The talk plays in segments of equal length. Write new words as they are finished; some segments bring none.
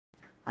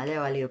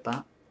Hallå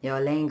allihopa. Jag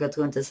har länge gått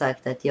runt och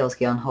sagt att jag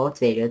ska göra en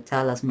hatvideo till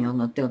alla som gjort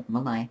något dumt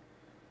mot mig.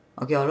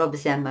 Och jag har då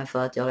bestämt mig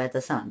för att göra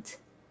detta sant.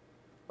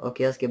 Och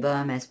jag ska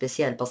börja med en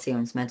speciell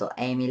person som heter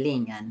Emil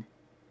Lindgren.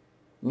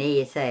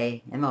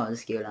 9C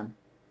Emanuelsskolan.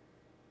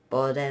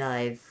 Bara det där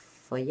är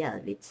för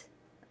jävligt.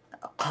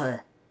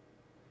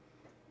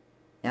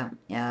 Ja,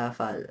 i alla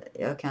fall.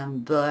 Jag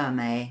kan börja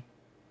med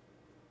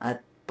att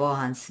bara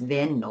hans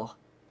vänner,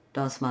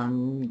 de som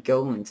han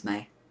går runt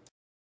med.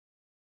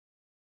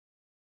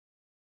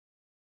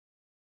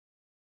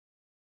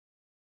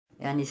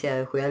 Ja, ni ser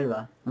ju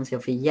själva. De ser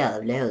för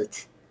jävliga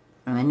ut.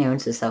 De är nog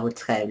inte så särskilt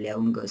trevliga att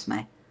umgås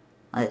med.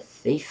 Nej,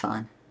 fy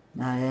fan.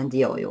 Det hade inte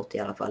jag gjort i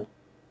alla fall.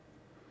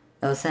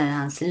 Och sen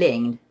hans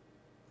längd.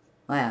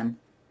 Vad är han?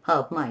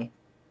 Här på mig.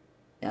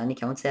 Ja, ni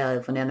kan inte se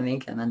det från den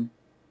vinkeln, men...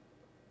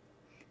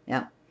 Ja.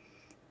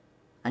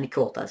 Han är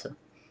kort alltså.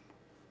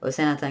 Och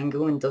sen att han går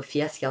runt och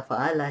fjäskar för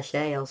alla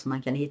tjejer som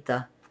man kan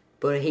hitta.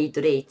 Både hit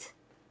och dit.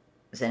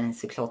 Och sen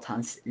såklart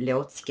hans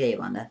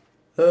låtskrivande.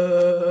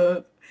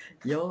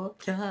 Jag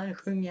kan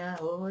sjunga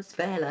och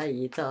spela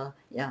gitarr.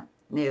 Ja,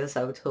 ni har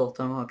säkert hört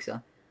honom också.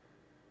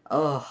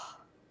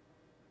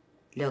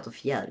 Det låter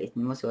för jävligt,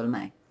 ni måste hålla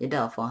med. Det är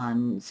därför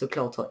han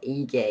såklart har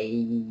IG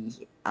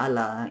i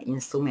alla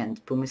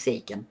instrument på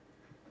musiken.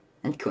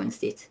 Inte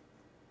konstigt.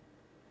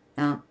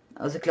 Ja,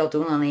 och såklart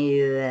undrar ni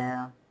ju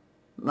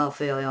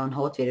varför jag gör en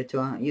hatvideo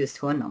till just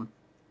honom.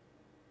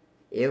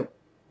 Jo,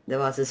 det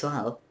var alltså så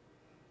här.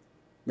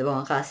 Det var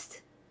en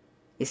rast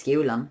i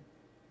skolan.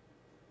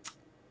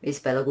 Vi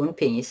spelar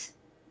rundpingis.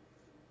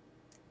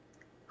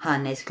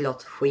 Han är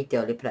såklart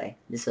skitdålig på det,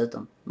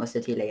 dessutom, måste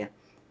jag tillägga.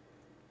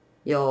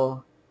 Jag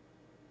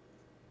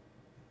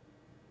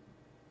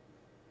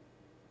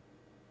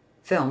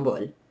får en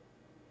boll.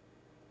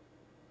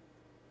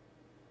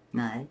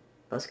 Nej,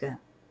 vad ska jag?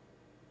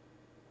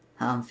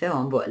 Han får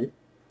en boll.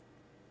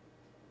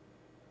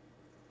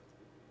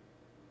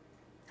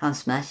 Han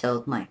smashar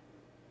ut mig.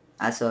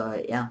 Alltså,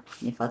 ja,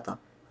 ni fattar.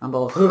 Han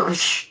bara...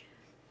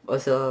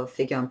 Och så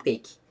fick jag en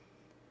prick.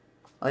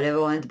 Och det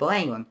var inte bara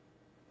en gång.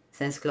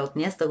 Sen såklart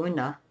nästa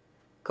runda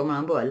kommer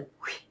en boll.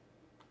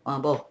 Och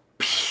han bara...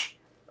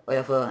 Och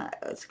jag får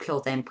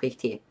såklart en prick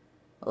till.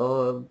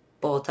 Och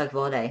bara tack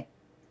vare det.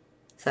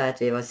 Så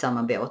att vi var i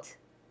samma båt.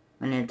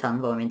 Men enligt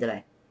han var vi inte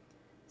det.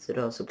 Så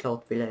då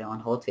såklart ville jag ha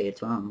en hatvideo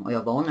till honom. Och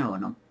jag varnade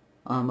honom.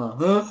 Och han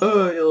bara...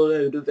 Gör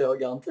det, du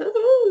vågar inte.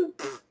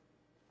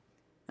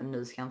 Men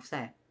nu ska han få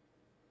se.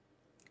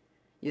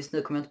 Just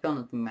nu kommer jag inte på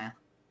något mer.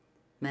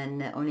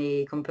 Men om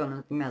ni kommer på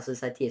något mer så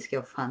säg till. Ska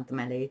jag fan inte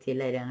med lägga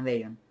till i den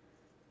videon.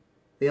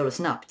 Och gör det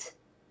snabbt.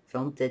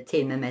 Får inte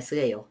till med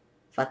meserier.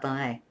 Fattar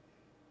ni det?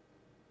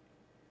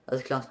 Och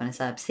såklart får ni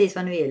säga precis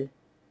vad ni vill.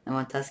 När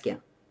man är taskiga.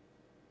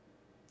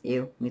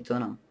 Jo, mitt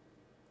honom.